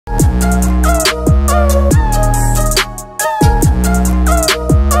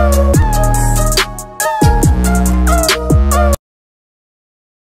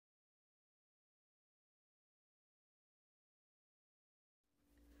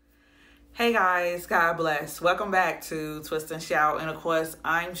Hey guys, God bless. Welcome back to Twist and Shout. And of course,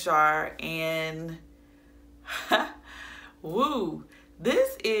 I'm Shar. And woo,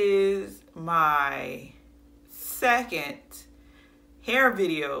 this is my second hair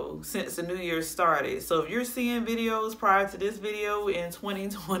video since the new year started. So if you're seeing videos prior to this video in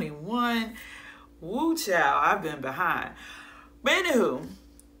 2021, woo child, I've been behind. But anywho,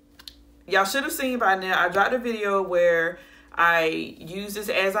 y'all should have seen by now, I dropped a video where I use this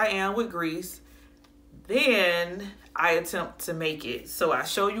as I am with grease. Then I attempt to make it. So I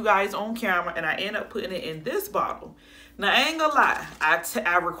show you guys on camera and I end up putting it in this bottle. Now I ain't gonna lie,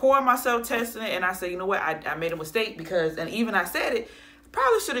 I record myself testing it and I say, you know what, I made a mistake because, and even I said it, I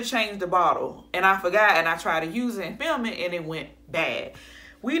probably should have changed the bottle. And I forgot and I tried to use it and film it and it went bad.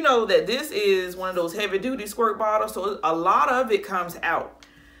 We know that this is one of those heavy duty squirt bottles, so a lot of it comes out.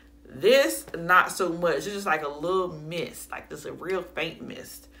 This, not so much. It's just like a little mist, like this a real faint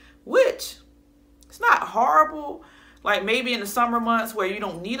mist, which it's not horrible. Like maybe in the summer months where you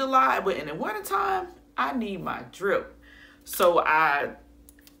don't need a lot, but in the wintertime, I need my drip. So I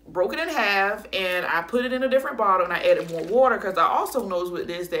broke it in half and I put it in a different bottle and I added more water because I also knows with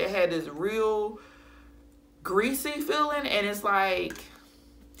this that it had this real greasy feeling, and it's like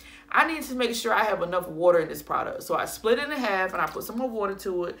I need to make sure I have enough water in this product. So I split it in half and I put some more water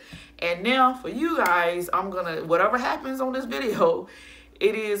to it. And now for you guys, I'm gonna, whatever happens on this video,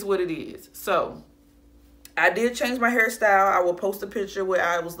 it is what it is. So I did change my hairstyle. I will post a picture where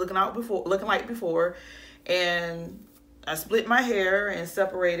I was looking like before. And I split my hair and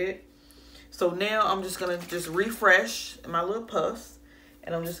separated. So now I'm just gonna refresh my little puffs.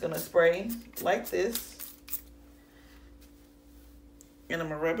 And I'm just gonna spray like this. And I'm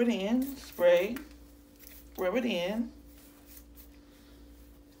gonna rub it in, spray, rub it in.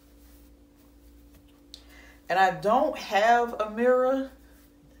 And I don't have a mirror.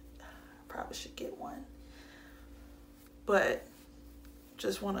 Probably should get one. But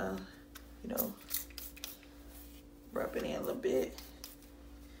just wanna, rub it in a little bit.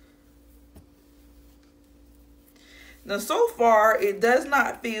 Now so far, it does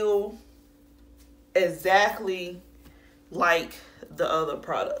not feel exactly like the other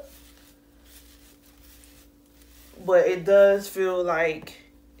product, but it does feel like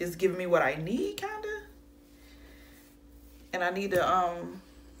it's giving me what I need, kind of. And I need to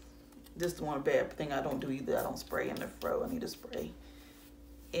this is one bad thing I don't do either. I don't spray in the fro. I need to spray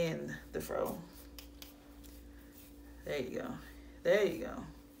in the fro. There you go, there you go.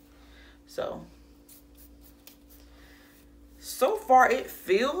 So far it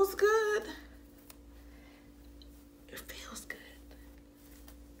feels good.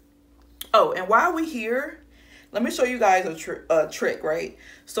 Oh, and while we here, let me show you guys a trick, right?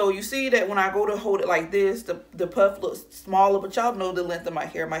 So you see that when I go to hold it like this, the puff looks smaller, but y'all know the length of my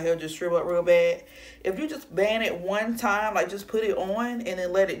hair. My hair just shrivel up real bad. If you just band it one time, like just put it on and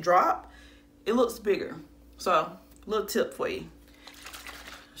then let it drop, it looks bigger. So, little tip for you.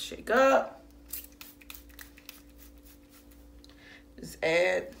 Shake up. Just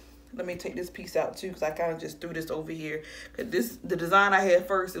add. Let me take this piece out too, because I kind of just threw this over here. Cause the design I had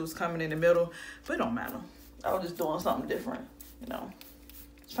first, it was coming in the middle, but it don't matter. I was just doing something different,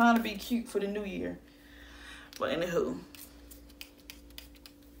 trying to be cute for the new year. But anywho,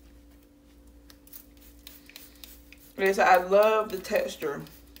 okay, so I love the texture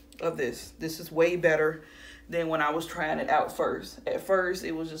of this. This is way better than when I was trying it out first. At first,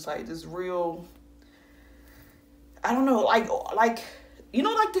 it was just like this real, I don't know, like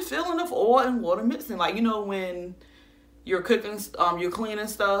like the feeling of oil and water mixing. Like, when you're cooking, you're cleaning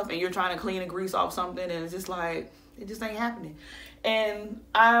stuff and you're trying to clean and grease off something and it's just like, it just ain't happening. And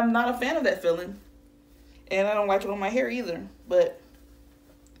I'm not a fan of that feeling. And I don't like it on my hair either. But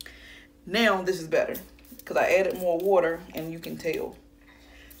now this is better because I added more water and you can tell.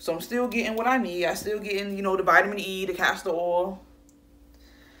 So I'm still getting what I need. I'm still getting, the vitamin E, the castor oil.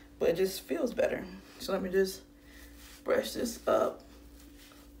 But it just feels better. So let me just brush this up.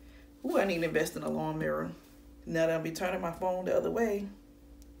 Ooh, I need to invest in a long mirror. Now that I'll be turning my phone the other way.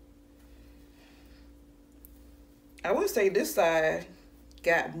 I would say this side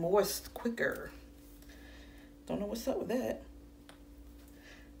got moist quicker. Don't know what's up with that.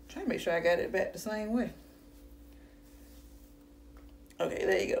 Trying to make sure I got it back the same way. Okay,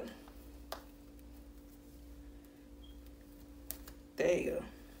 there you go. There you go.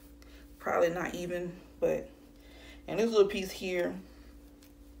 Probably not even, but, and this little piece here,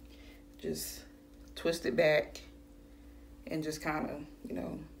 just twist it back and just kind of,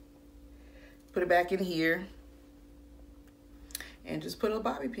 put it back in here and just put a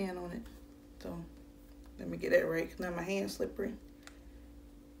bobby pin on it. So let me get that right, because now my hand's slippery.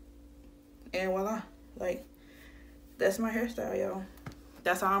 And voila. Like, that's my hairstyle, y'all.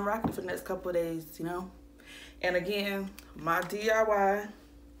 That's how I'm rocking for the next couple of days, you know. And again, my DIY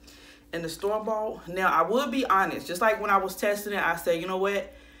and the store-bought. Now, I will be honest. Just like when I was testing it, I said, you know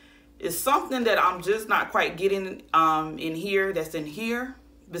what? It's something that I'm just not quite getting in here that's in here.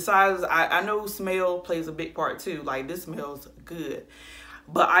 Besides, I know smell plays a big part too. Like, this smells good.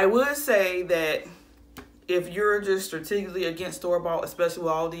 But I would say that if you're just strategically against store-bought, especially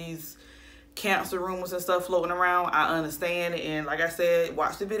with all these cancer rumors and stuff floating around, I understand. And like I said,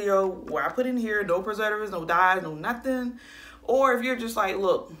 watch the video where I put in here, no preservatives, no dyes, no nothing. Or if you're just like,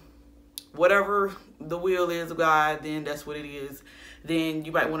 look, whatever the will is of God, then that's what it is. Then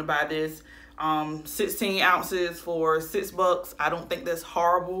you might want to buy this. 16 ounces for $6. I don't think that's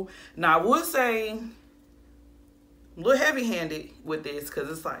horrible. Now, I would say I'm a little heavy-handed with this because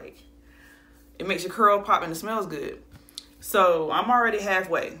it's like, it makes your curl pop and it smells good. So I'm already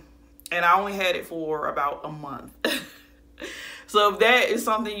halfway. And I only had it for about a month. So if that is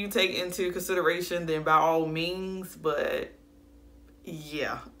something you take into consideration, then by all means. But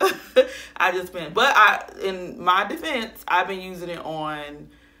yeah, I just been, but in my defense, I've been using it on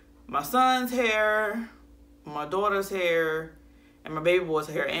my son's hair, my daughter's hair, and my baby boy's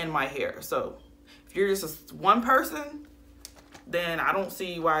hair, and my hair. So if you're just one person, then I don't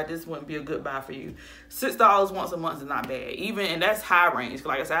see why this wouldn't be a good buy for you. $6 once a month is not bad. Even, and that's high range.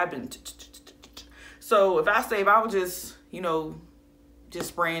 Like I said, I've been, so if I was just, you know, just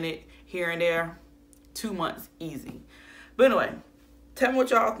spraying it here and there, 2 months, easy. But anyway, tell me what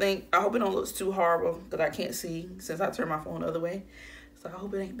y'all think. I hope it don't look too horrible because I can't see since I turned my phone the other way. So I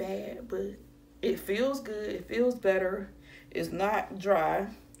hope it ain't bad, but it feels good. It feels better. It's not dry.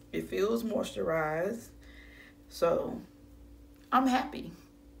 It feels moisturized. So I'm happy.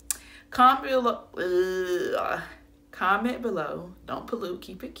 Comment below. Don't pollute.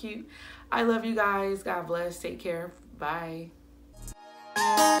 Keep it cute. I love you guys. God bless. Take care. Bye.